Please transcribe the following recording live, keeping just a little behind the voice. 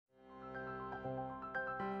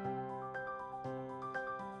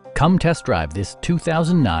Come test drive this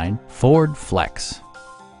 2009 Ford Flex.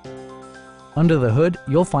 Under the hood,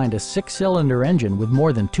 you'll find a 6-cylinder engine with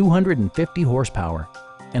more than 250 horsepower,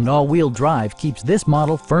 and all-wheel drive keeps this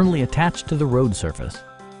model firmly attached to the road surface.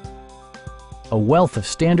 A wealth of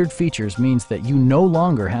standard features means that you no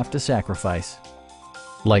longer have to sacrifice,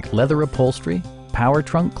 like leather upholstery, power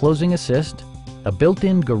trunk closing assist, a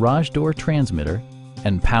built-in garage door transmitter,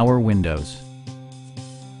 and power windows.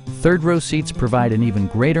 Third-row seats provide an even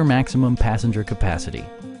greater maximum passenger capacity.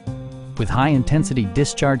 With high-intensity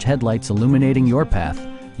discharge headlights illuminating your path,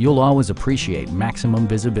 you'll always appreciate maximum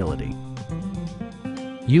visibility.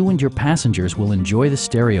 You and your passengers will enjoy the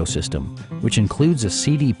stereo system, which includes a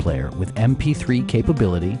CD player with MP3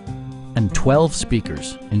 capability and 12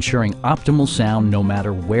 speakers, ensuring optimal sound no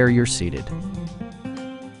matter where you're seated.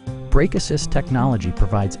 Brake assist technology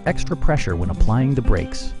provides extra pressure when applying the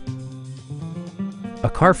brakes. A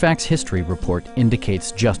Carfax history report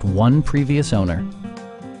indicates just one previous owner.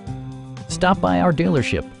 Stop by our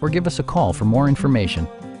dealership or give us a call for more information.